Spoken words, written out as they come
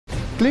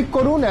Click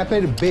করুন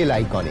অ্যাপের bell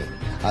আইকনে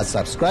আর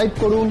সাবস্ক্রাইব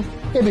করুন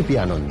এবিপি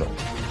আনন্দ।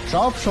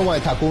 সব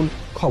সময় থাকুন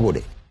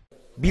খবরে।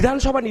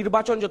 বিধানসভা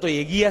নির্বাচন যত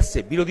এগিয়ে আসছে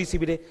বিরোধী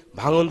শিবিরে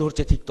ভাঙন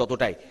ধরছে ঠিক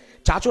ততটাই।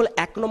 চাচল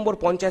 1 নম্বর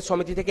পঞ্চায়েত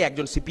সমিতি থেকে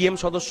একজন সিপিএম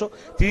সদস্য,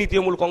 তিনি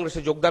তৃণমূল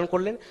কংগ্রেসে যোগদান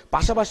করলেন।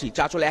 পাশাপাশি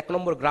চাচল 1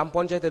 নম্বর গ্রাম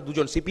পঞ্চায়েতের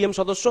 2জন সিপিএম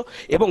সদস্য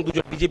এবং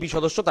 2জন বিজেপি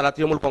সদস্য তারা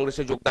তৃণমূল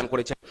কংগ্রেসে যোগদান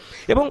করেছেন।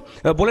 এবং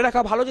বলে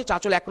রাখা ভালো যে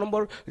চাচল 1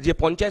 নম্বর যে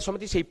পঞ্চায়েত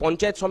সমিতি, সেই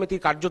পঞ্চায়েত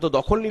সমিতির কার্যত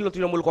দখল নিল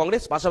তৃণমূল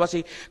কংগ্রেস। পাশাপাশি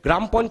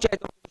গ্রাম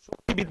পঞ্চায়েত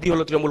শক্তি বৃদ্ধি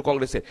হলো তৃণমূল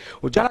কংগ্রেসের।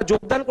 যারা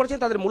যোগদান করেছেন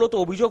তাদের মূলত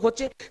অভিযোগ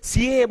হচ্ছে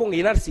সিএ এবং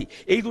এনআরসি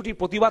এই দুটির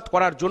প্রতিবাদ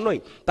করার জন্যই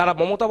তারা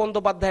মমতা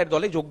বন্দ্যোপাধ্যায়ের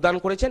দলে যোগদান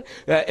করেছেন।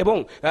 এবং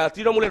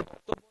তৃণমূলের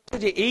বক্তব্য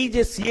যে এই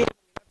যে সিএ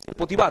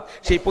প্রতিবাদ,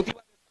 সেই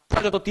প্রতিবাদ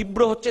যত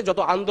তীব্র হচ্ছে, যত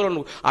আন্দোলন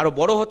আরো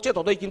বড় হচ্ছে,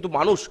 ততই কিন্তু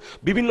মানুষ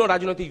বিভিন্ন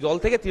রাজনৈতিক দল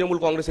থেকে তৃণমূল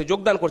কংগ্রেসে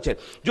যোগদান করছেন।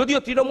 যদিও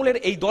তৃণমূলের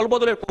এই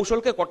দলবদলের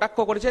কৌশলকে কটাক্ষ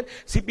করেছেন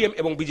সিপিএম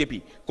এবং বিজেপি।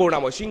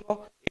 করুণাময় সিংহ,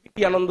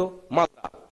 এবিপি আনন্দ, মালদা।